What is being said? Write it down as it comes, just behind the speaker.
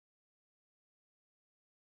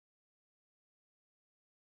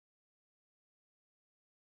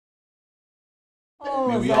Oh,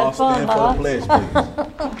 May was we that all fun, stand for huh? the pledge,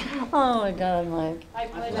 please. Oh, my God, Mike. I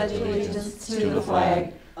pledge allegiance to the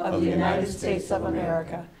flag of the United States of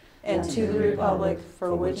America and to the republic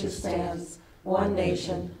for which it stands, one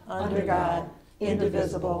nation, under God,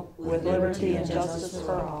 indivisible, with liberty and justice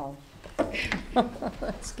for all.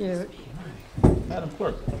 That's cute. Madam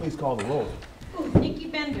Clerk, please call the roll. Nikki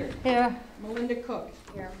Bender. Here. Melinda Cook.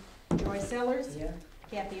 Here. Joy Sellers. Here.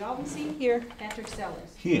 Kathy Aldency. Here. Patrick Sellers.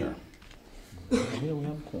 Here. Here we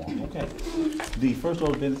have a quorum. Okay. The first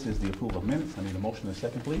order of business is the approval of minutes. I need a motion and a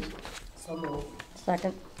second, please. So moved.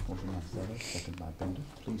 Second. Motion by Sellers, second by Bender.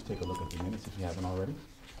 Please take a look at the minutes if you haven't already.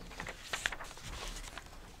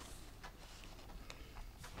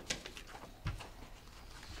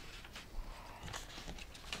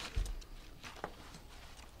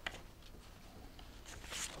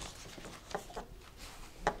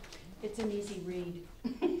 It's an easy read.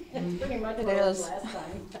 It's pretty much It what it was is. last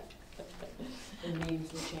time. The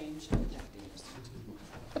names were changed.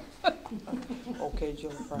 Okay,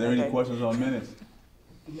 Jill. Are there any questions on minutes?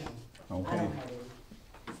 No. Okay.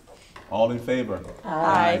 All in favor?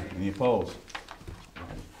 Aye. Any opposed?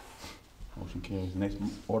 Motion carries. Next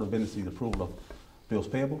order of business is the approval of bills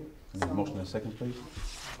payable. I need a motion and a second, please.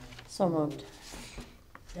 So moved.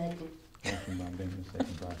 Second. Motion by Bender,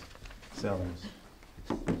 second by Sellers.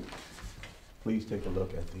 Please take a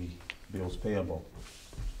look at the bills payable.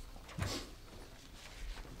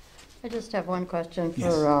 I just have one question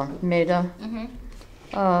Yes. for Maida.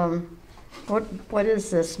 What is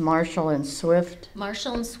this Marshall and Swift?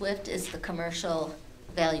 Marshall and Swift is the commercial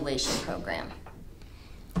valuation program.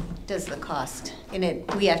 Does the cost, and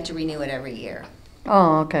we have to renew it every year.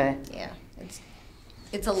 Oh, okay. Yeah,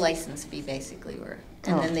 it's a license fee basically,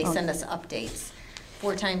 and then they Oh, send us updates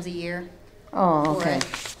 4 times a year. Oh, for okay. it.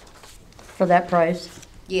 For that price?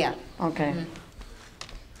 Yeah. Okay. Mhm.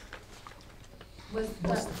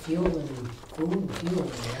 What's the fuel and food,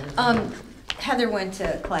 fuel and everything? Heather went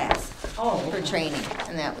to class Oh, for okay. training,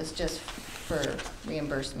 and that was just for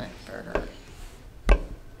reimbursement for her.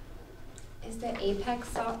 Is the Apex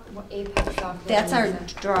software? That's our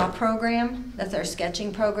draw program, that's our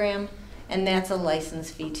sketching program, and that's a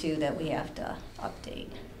license fee too that we have to update.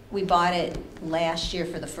 We bought it last year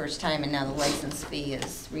for the first time, and now the license fee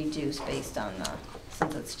is reduced based on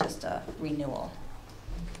since it's just a renewal.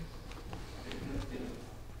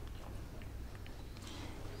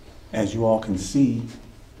 As you all can see,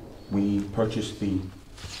 we purchased the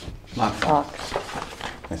lockbox.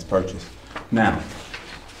 That's purchased. Now,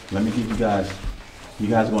 let me give you guys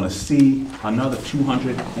are gonna see another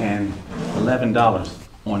 $211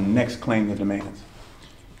 on next claim to demands.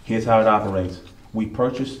 Here's how it operates. We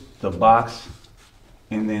purchased the box,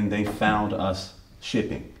 and then they found us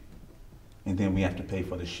shipping. And then we have to pay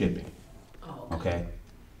for the shipping, Oh, okay?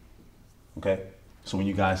 Okay? So when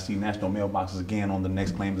you guys see national mailboxes again on the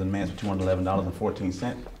next claims and demands for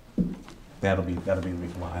 $211.14, that'll be the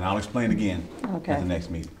reason why. And I'll explain again Okay. at the next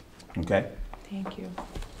meeting, okay? Thank you.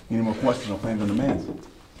 Any more questions on claims and demands?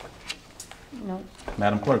 No.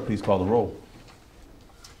 Madam Clerk, please call the roll.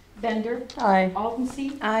 Bender. Aye.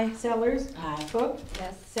 Aldency. Aye. Sellers. Aye. Cook.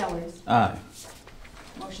 Yes. Sellers. Aye.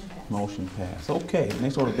 Motion passed. Motion passed. Okay,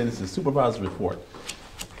 next order of business is supervisor's report.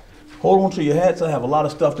 Hold on to your hats, I have a lot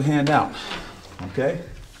of stuff to hand out, okay?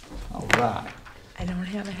 All right. I don't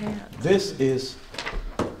have a hat. This is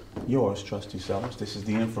yours, trustee Sellers. This is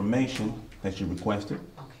the information that you requested,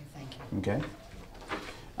 okay, thank you. okay?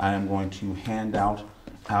 I am going to hand out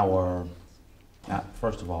our,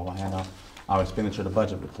 first of all, I'll hand out our expenditure to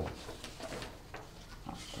budget report.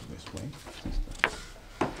 I'll go this way.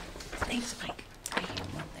 Thanks, Mike.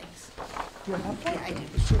 Thanks. You're up Yeah, there? I did.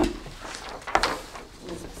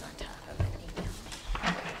 Liz was on top of it,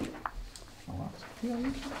 emailed me. Oh, yeah,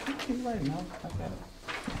 you keep writing now. I got it.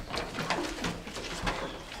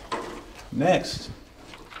 Next.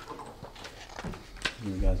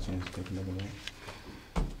 Give you guys a chance to take a look at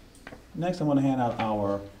that. Next, I'm going to hand out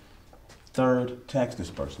our third tax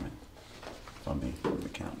disbursement from the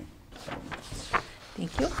county. So,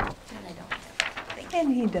 Thank you. And I don't have, thank you.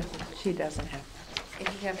 And she doesn't have. If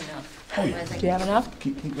you have enough. Oh, yeah. otherwise I Do you have can- enough?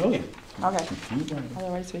 oh, yeah. Okay. Keep writing.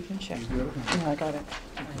 Otherwise, we can share. Keep writing. Yeah, I got it.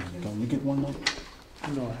 Go, you get one more?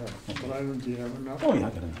 No, I have, but I don't, do you have enough? Oh, yeah, I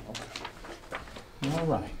got enough. All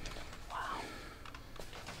right.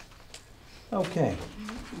 Okay,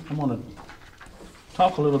 I'm gonna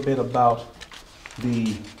talk a little bit about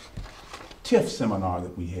the TIF seminar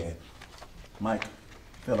that we had. Mike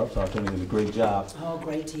Phillips, our attorney, did a great job Oh,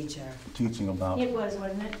 great teacher. teaching about It was,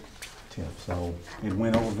 wasn't it? TIF. So it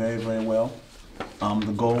went over very, very well.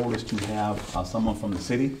 The goal is to have someone from the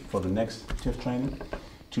city for the next TIF training.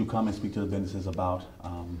 to come and speak to the businesses about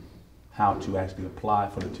how to actually apply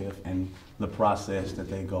for the TIF and the process that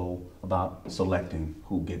they go about selecting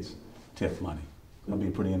who gets TIF money. It'll be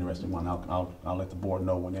a pretty interesting one. I'll let the board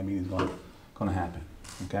know when that meeting's gonna happen,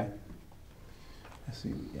 okay? Let's see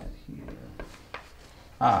what we got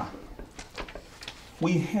here.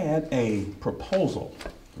 We had a proposal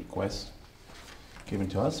request given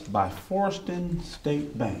to us by Forreston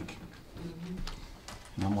State Bank.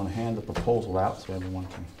 And I'm gonna hand the proposal out so everyone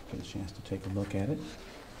can get a chance to take a look at it.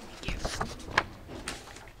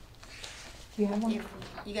 You have one?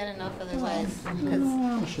 You got enough otherwise? 'Cause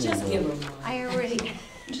I'm sure Just you give will. them one. I already,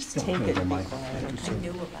 Just Yeah, take here you it. go, Mike. I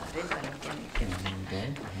knew about it, but I didn't get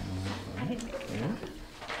it. I didn't make it.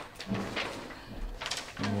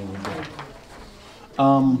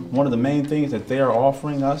 One of the main things that they're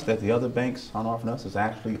offering us that the other banks aren't offering us is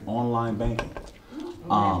actually online banking.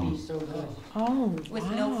 That'd be so good. Oh, With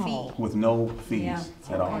no wow. fee. With no fees Yeah,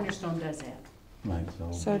 at all. Cornerstone does that. Right,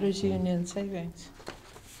 so. So does Union Savings.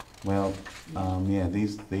 Well, yeah,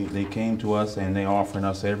 they came to us and they offering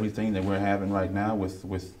us everything that we're having right now with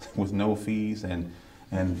no fees and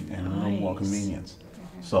no more Nice. convenience.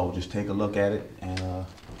 So just take a look at it and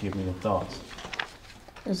give me your thoughts.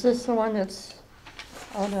 Is this the one that's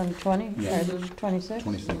out on 20, Yeah. 26?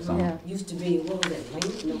 26, Yeah. Used to be, what was it,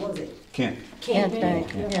 Lincoln, what was it? Kent, Kent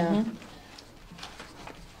Bank, Yeah. yeah.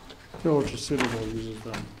 Georgia City will uses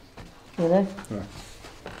them. Do they? Yeah.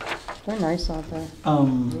 They're nice out there. I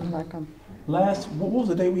like them. what was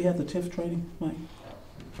the day we had the TIF training, Mike?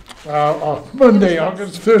 Monday,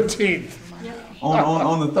 August 13th.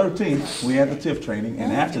 On the 13th, we had the TIF training,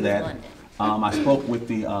 and after that, I spoke with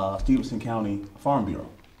the Stevenson County Farm Bureau.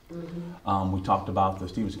 We talked about the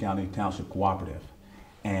Stevenson County Township Cooperative,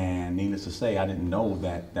 and needless to say, I didn't know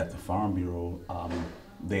that the Farm Bureau,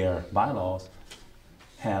 their bylaws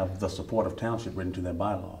have the support of township written to their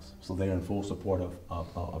bylaws, so they're in full support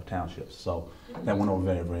of townships. So that went over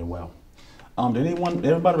very, very well. Did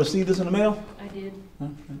everybody receive this in the mail? I did.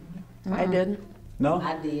 I didn't. No?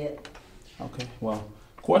 I did. Okay, well,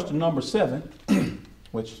 question number 7,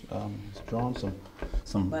 which has drawn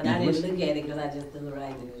some. But I interest. didn't look at it because I just did the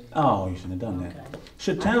right. Oh, you shouldn't have done that. Okay.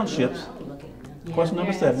 Should townships, question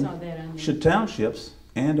number 7, should townships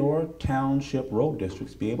and/or township road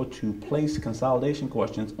districts be able to place consolidation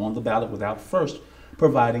questions on the ballot without first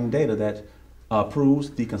providing data that proves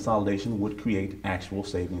the consolidation would create actual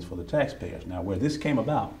savings for the taxpayers? Now, where this came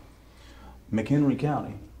about, McHenry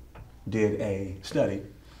County did a study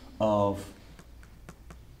of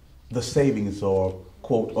the savings or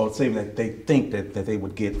quote, or savings that they think that they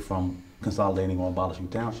would get from consolidating or abolishing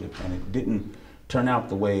townships, and it didn't turn out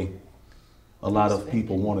the way a lot of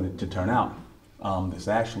people wanted it to turn out. It's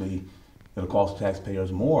actually, it'll cost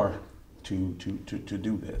taxpayers more to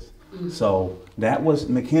do this. So that was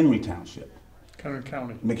McHenry Township.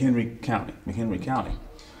 McHenry County.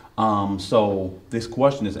 So this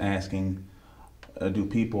question is asking, do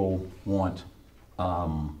people want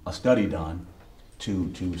a study done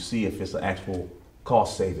to see if it's an actual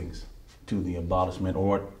cost savings to the abolishment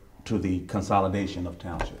or to the consolidation of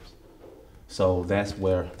townships? So that's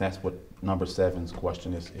what number 7's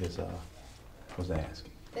question was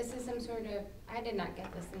asking. This is some sort of, I did not get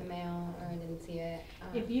this in the mail, or I didn't see it.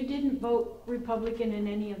 If you didn't vote Republican in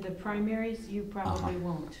any of the primaries, you probably Uh-huh.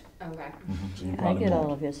 won't. Okay. So you I probably get won't.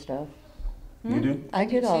 all of his stuff. You do? I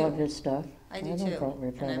get all too. of his stuff. I do don't too, vote and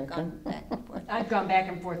I've Republican. gone back and forth. I've gone back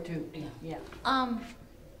and forth too, yeah.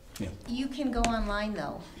 Yeah. You can go online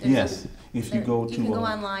though. There's Yes, if you go You can go to,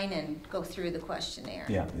 online and go through the questionnaire.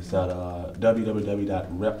 yeah, it's at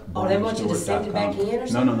www.repburnstewart.com. Oh, they want you to send it back in or No,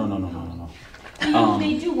 something? no.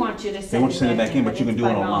 They do want you to They send want you to send it back in, but you can it's do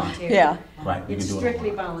it by online. voluntary. Yeah. Right, you It's can do it strictly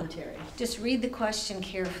online. voluntary. Just read the question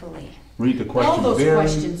carefully. Read the All question those very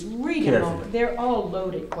questions, read them all, carefully. they're all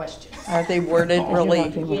loaded questions. Are they worded You want really?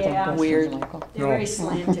 people to Yeah. questions, Weird. Michael? They're very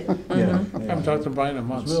slanted. Yeah, I yeah. haven't talked to Brian in It's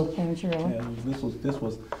months. real. Haven't you really? Yeah,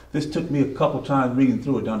 this took me a couple times reading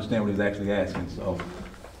through it to understand what he's actually asking, so,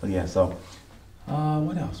 but yeah, so.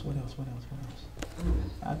 What else?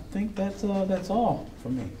 I think that's all for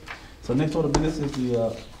me. So next order of business is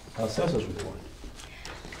the assessor's report.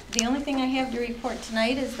 The only thing I have to report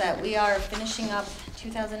tonight is that we are finishing up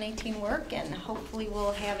 2018 work, and hopefully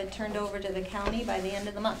we'll have it turned over to the county by the end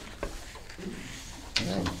of the month.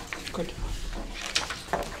 Good.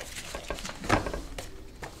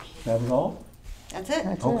 That was all? That's it.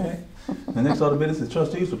 That's Okay. it. The next order of business is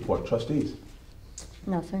trustees report. Trustees.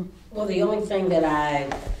 Nothing. Well, the only thing that I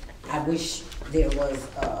wish there was,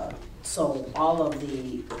 so all of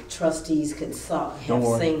the trustees could Don't have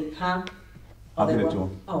worry. seen, huh? I'll they get it will? to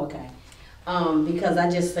 'em. Oh, okay. Because I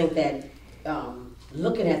just think that,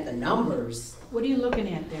 looking at the numbers, What are you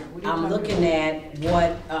looking at there? What are you I'm talking looking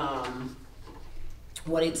about? at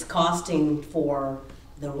what it's costing for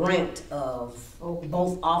the rent of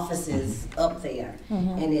both offices up there.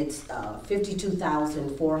 And it's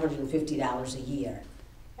 $52,450 a year.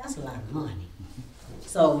 That's a lot of money.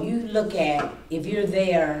 So you look at, if you're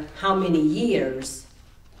there, how many years,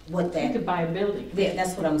 what You that, could buy a building. yeah,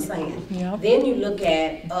 that's what I'm saying. Yep. Then you look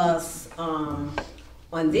at us, on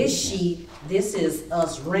this sheet, this is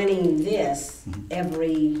us renting this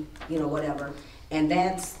every, whatever, and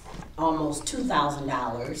that's almost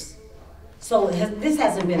 $2,000. So this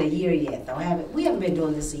hasn't been a year yet, though, we haven't been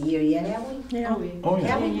doing this a year yet, have we? Yeah. Oh, yeah.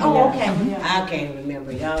 Have we? Yeah. Oh, okay. Yeah. I can't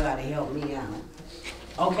remember. Y'all gotta help me out.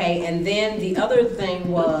 Okay, and then the other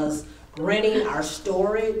thing was renting our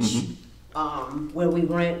storage, where we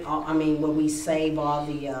rent, where we save all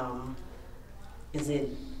the, is it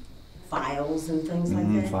files and things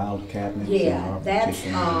like that? Filed cabinets. Yeah, and that's,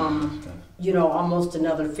 partitions and stuff. almost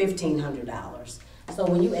another $1,500. So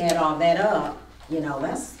when you add all that up,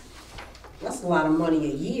 that's a lot of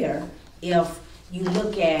money a year. If you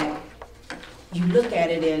look at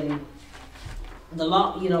it in the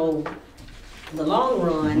long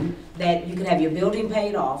run, that you could have your building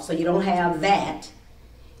paid off, so you don't have that.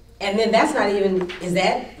 And then that's not even,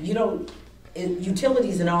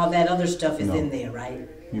 utilities and all that other stuff is No. in there, right?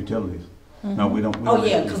 Utilities. No, we don't. Oh,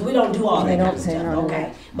 yeah, because we don't do all They that don't kind of pay stuff, none of okay.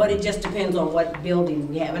 that. But it just depends on what building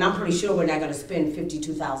we have, and I'm pretty sure we're not gonna spend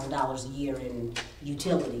 $52,000 a year in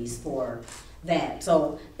utilities for that.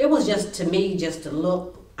 So it was just, to me, just to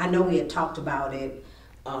look, I know we had talked about it,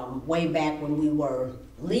 way back when we were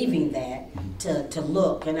leaving that, to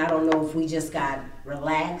look, and I don't know if we just got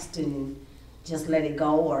relaxed and just let it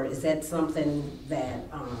go, or is that something that,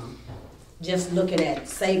 just looking at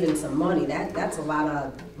saving some money, that's a lot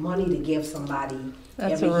of money to give somebody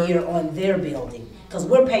That's every year on their building, because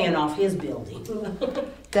we're paying off his building.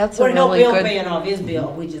 That's a We're no really bill good, paying off his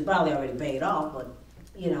bill, which is probably already paid off, but,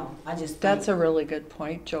 I just think. that's a really good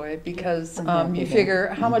point, Joy, because, Okay. you figure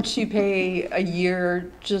how much you pay a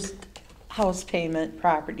year, just house payment,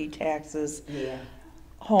 property taxes, Yeah,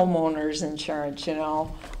 homeowners insurance,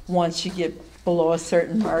 once you get below a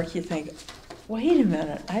certain mark, you think, wait a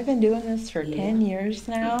minute, I've been doing this for Yeah. 10 years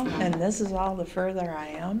now, and this is all the further I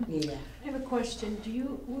am? yeah. I have a question.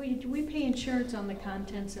 Do we pay insurance on the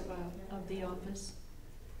contents of the office?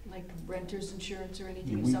 Like renter's insurance or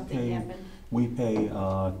anything, if We something pay- happened? We pay,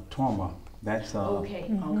 trauma. That's, Okay,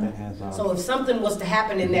 that has, So if something was to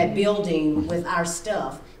happen in that building with our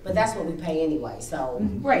stuff, but that's what we pay anyway, so.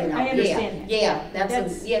 Right, you know, I understand yeah, that. Yeah,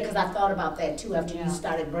 That's- because I thought about that too, after Yeah. you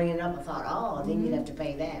started bringing it up, I thought, oh, then you'd have to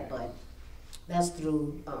pay that, but that's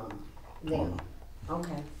through, them.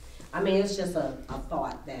 Okay. I mean, it's just a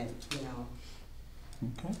thought that,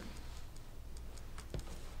 okay.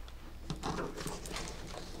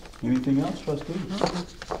 Anything else, trustee?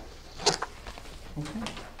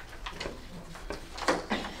 Okay.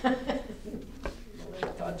 I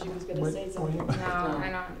thought she was gonna say something. No,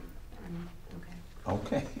 I don't,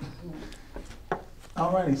 okay. Okay.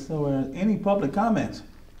 All righty, so any public comments?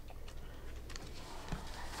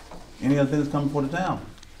 Any other things coming for the town?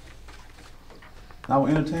 I will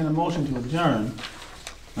entertain a motion to adjourn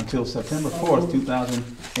until September 4th,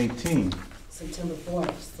 2018. September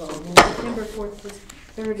 4th, so September 4th, this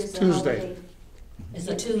 3rd is a Tuesday. holiday. it's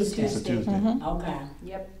a Tuesday. It's a Tuesday. Okay.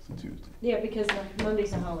 Yep, It's a Tuesday. yeah, because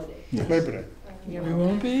Monday's a holiday. Yes. Labor Day. We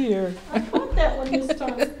won't be here. I caught that one this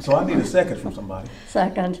time. So I need a second from somebody.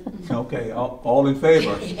 Second. Okay, all in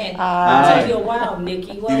favor? It Aye. took you a while,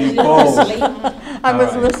 Nikki. What Any was you opposed? asleep? I was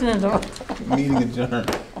All right. listening to Meeting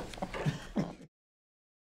adjourned.